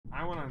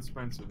I went on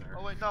Spencer there.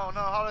 Oh wait, no.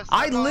 How does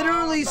I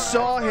literally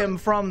saw him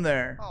from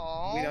there.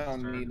 Aww. We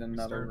don't need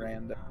another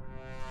random.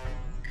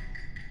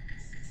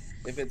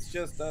 If it's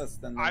just us,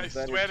 then there's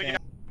better chance.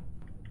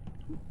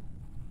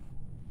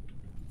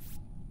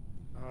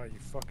 Oh, you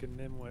fucking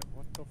nimwit.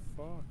 What the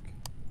fuck?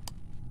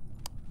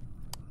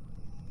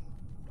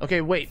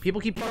 Okay, wait.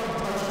 People keep.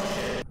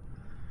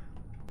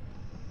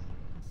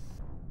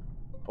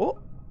 Oh.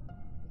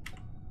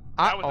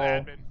 That was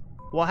admin.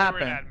 What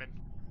happened?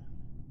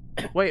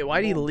 Wait,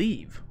 why'd he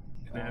leave?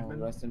 Oh,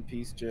 rest in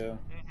peace, Joe.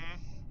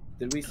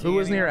 Did we see Who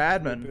was near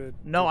anyone? admin?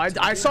 No,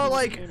 I saw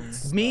like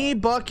me,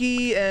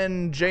 Bucky,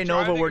 and Jay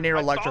Nova were near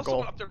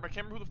electrical. Up there, but I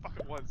can't remember who the fuck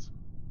it was.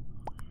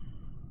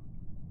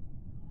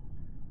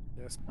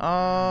 Yes.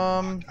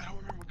 I don't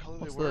remember what color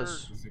What's they were.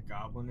 this? Is it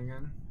Goblin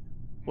again?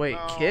 Wait,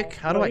 No. kick?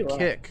 How do I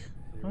kick?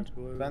 What?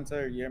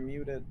 Spencer, you're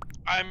muted.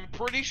 I'm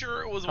pretty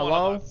sure it was Hello?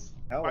 one of us.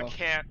 Hello. I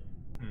can't.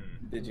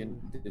 Did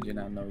you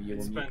not know you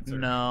were muted? Spencer.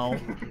 No,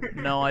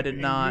 no, I did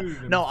not.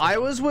 No, I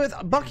was with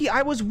Bucky.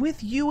 I was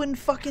with you and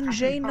fucking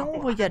Jay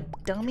Nova, you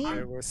dummy.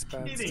 It was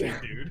Spencer. Kidding,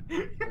 dude.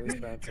 It was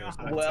Spencer.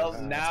 God. Well,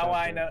 Spencer. now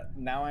I know.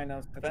 Now I know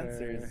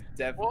Spencer is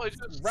definitely. Well, it's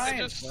just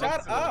Ryan,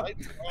 shut up!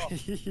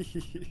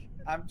 Spencer.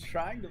 I'm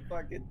trying to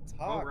fucking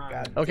talk. Ryan.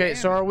 God Okay, damn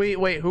so it. are we?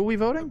 Wait, who are we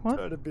voting? I'm What?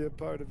 trying to be a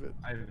part of it.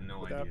 I have no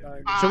Without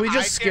idea. buying- Should we just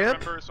I skip? can't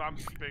remember, so I'm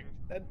skipping.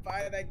 Then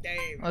buy that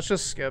game. Let's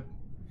just skip.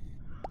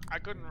 I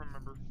couldn't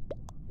remember.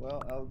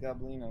 Well, El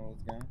Goblino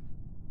was gone.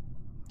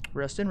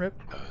 Rest in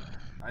rip.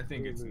 I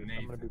think it's I'm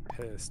gonna be Nathan.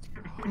 pissed.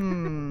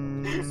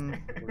 Hmm.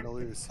 We're gonna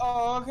lose.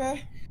 Oh,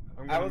 okay.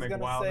 I'm I gonna was make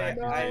gonna wild say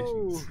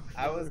accusations.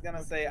 I was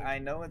gonna say I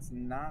know it's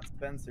not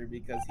Spencer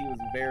because he was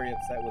very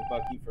upset with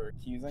Bucky for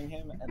accusing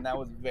him, and that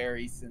was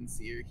very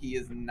sincere. He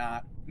is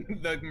not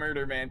the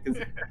murder man because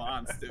he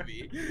wants to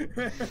be.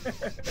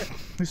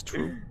 It's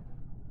true.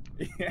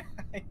 Yeah,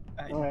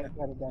 I Alright,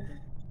 got it done.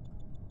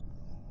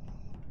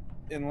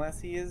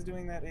 Unless he is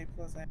doing that A+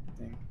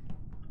 acting.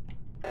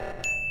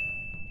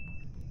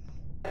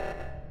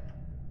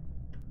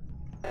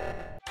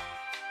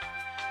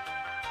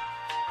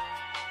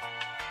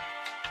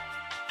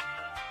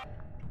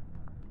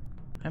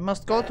 I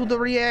must go to the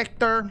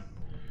reactor.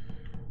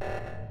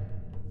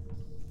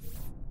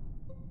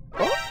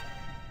 Oh?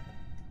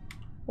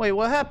 Wait,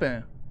 what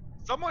happened?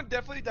 Someone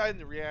definitely died in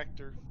the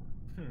reactor.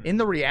 In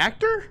the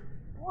reactor?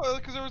 Well,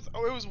 because it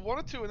was 1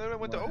 or 2, and then it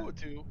went to 0 or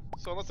 2.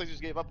 So unless they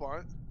just gave up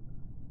on it.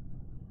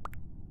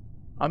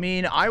 I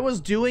mean, I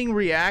was doing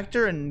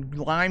reactor and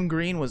Lime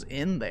Green was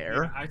in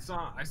there. Yeah,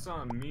 I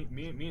saw me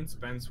and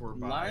Spence were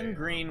by. Lime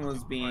Green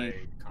was being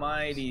by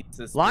mighty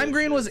suspicious. Lime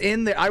Green was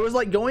in there. I was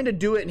like going to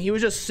do it and he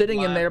was just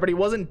sitting in there, but he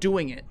wasn't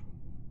doing it.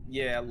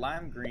 Yeah,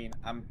 Lime Green.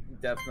 I'm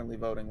definitely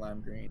voting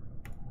Lime Green.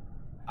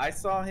 I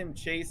saw him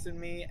chasing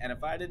me, and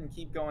if I didn't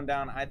keep going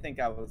down, I think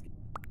I was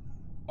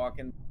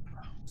walking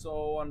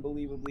so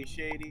unbelievably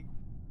shady.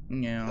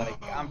 Yeah. Like,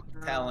 I'm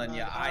telling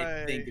you,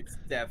 I think it's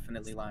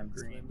definitely Lime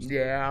Green.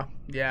 Yeah.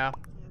 Yeah.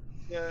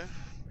 Yeah.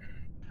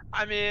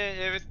 I mean,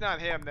 if it's not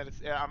him, then it's.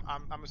 Yeah,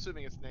 I'm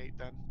assuming it's Nate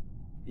then.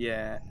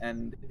 Yeah,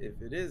 and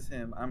if it is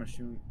him, I'm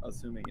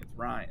assuming it's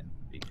Ryan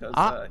because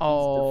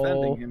Uh-oh. he's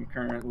defending him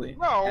currently.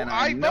 No, and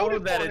I know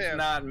voted that for it's him.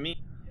 not me.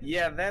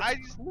 Yeah, that's I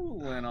just-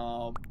 cool and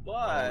all, Oh,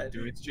 but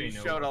dude, it's Jay you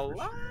Nova showed a for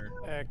lot.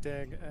 sure.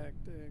 Acting.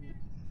 Okay.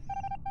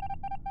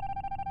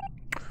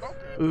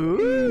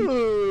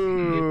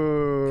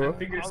 Ooh. I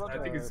think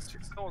it's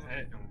just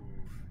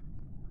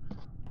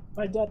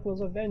My death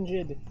was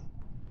avenged.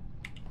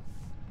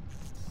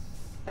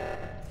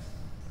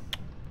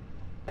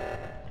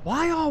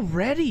 Why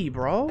already,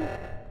 bro?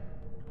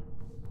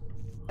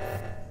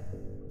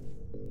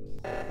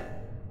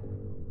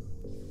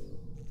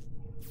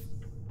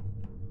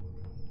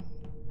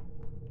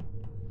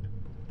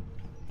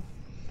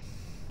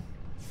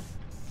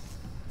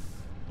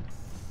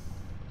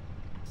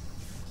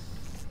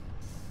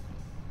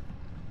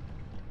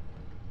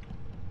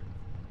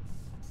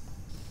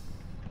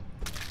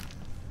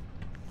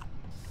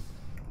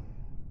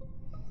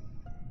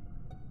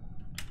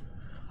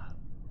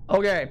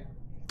 Okay,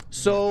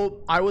 so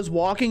I was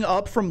walking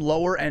up from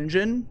lower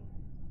engine,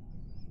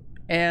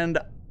 and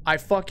I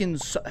fucking.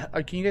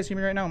 Can you guys hear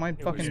me right now? Am I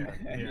fucking?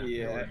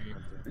 Yeah.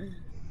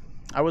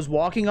 I was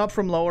walking up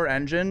from lower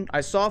engine.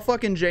 I saw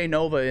fucking Jay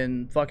Nova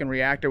in fucking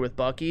reactor with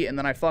Bucky, and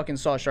then I fucking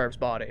saw Sharp's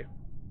body.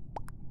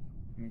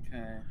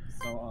 Okay,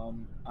 so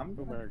I'm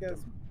gonna guess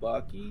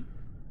Bucky.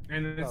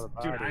 And this, Not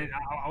a dude, body.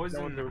 I was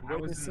No in other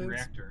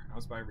reactor. I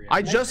was by reactor.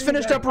 I just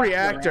finished up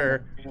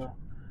reactor. Well,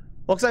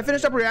 because I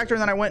finished up reactor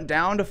and then I went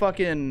down to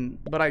fucking,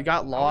 but I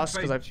got lost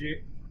because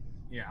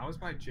Yeah, I was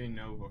by Jay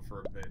Nova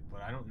for a bit,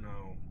 but I don't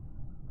know.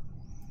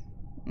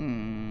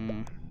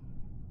 I'm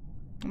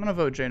gonna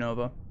vote Jay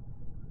Nova.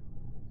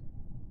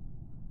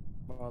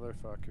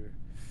 Motherfucker.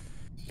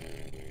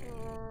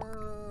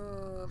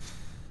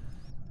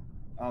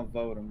 I'll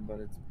vote him, but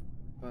it's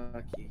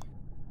Bucky.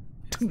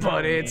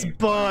 But it's I'm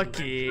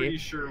Bucky. pretty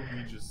sure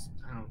we just.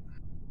 I don't.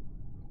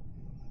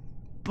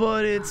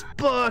 But it's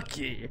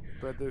Bucky.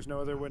 But there's no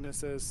other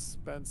witnesses.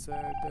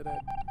 Spencer did it.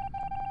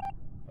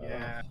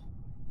 Yeah.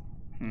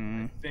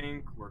 Hmm. I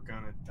think we're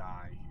gonna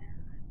die here.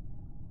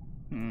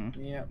 Hmm.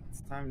 Yep,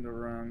 it's time to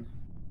run.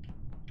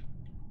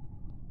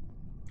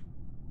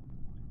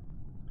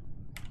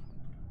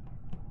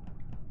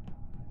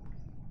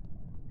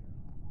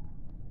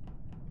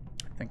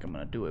 I think I'm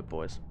gonna do it,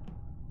 boys.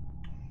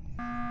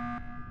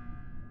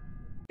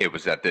 It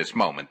was at this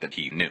moment that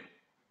he knew.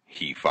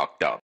 He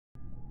fucked up.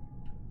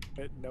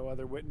 But no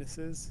other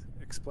witnesses.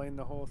 Explain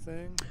the whole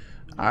thing.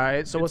 All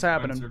right, so what's It's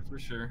happening? Spencer for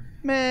sure.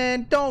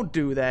 Man, don't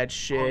do that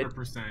shit.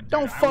 100%. Dude,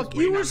 Don't I fuck. was You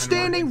waiting were on an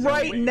standing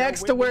emergency. right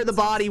next to where the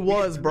body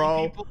was,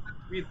 bro.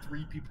 We had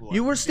 3 people.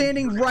 You were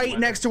standing right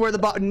next to where the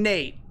body.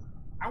 Nate.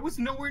 I was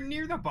nowhere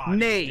near the body.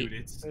 Nate. Dude,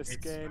 it's This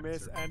game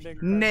is Spencer.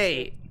 ending.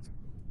 Nate.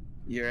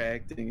 Your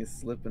acting is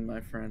slipping,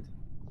 my friend.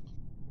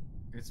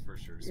 It's for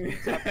sure. Dude,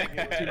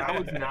 I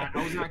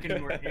was not getting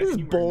anywhere. This is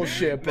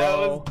bullshit, That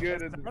bro. was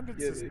good as Sounded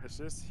beginning.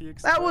 suspicious. He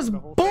That was explained the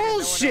whole thing and no one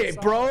else bullshit, saw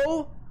it.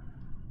 bro.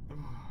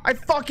 I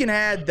fucking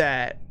had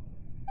that.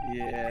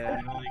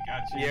 Yeah. Finally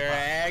got you. Your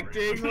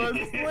acting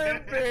was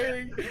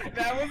slipping.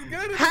 That was good.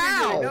 At the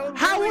How? beginning. That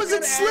How really was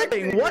good it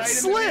slipping? acting What right in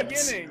the slipped?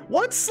 beginning.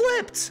 What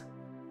slipped?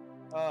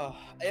 Oh,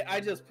 I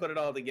just put it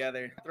all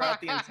together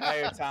throughout the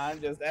entire time.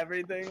 Just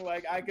everything,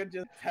 like I could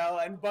just tell.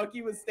 And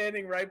Bucky was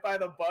standing right by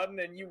the button,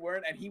 and you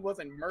weren't, and he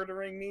wasn't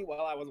murdering me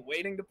while I was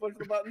waiting to push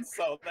the button.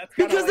 So that's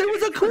kinda Because like there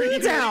was a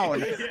agreement. cooldown.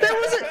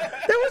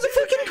 There was a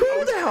fucking I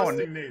was cooldown.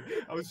 trusting Nate.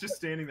 I was just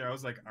standing there. I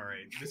was like, all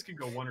right, this could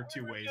go one or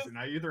two ways, and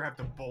I either have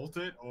to bolt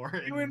it or.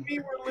 You and me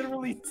were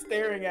literally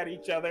staring at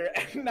each other,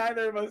 and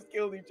neither of us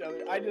killed each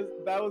other.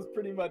 That was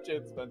pretty much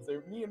it,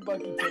 Spencer. Me and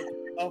Bucky took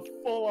a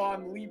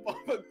full-on leap off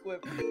a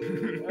cliff.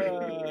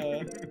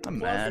 I'm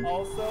Plus mad.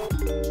 also,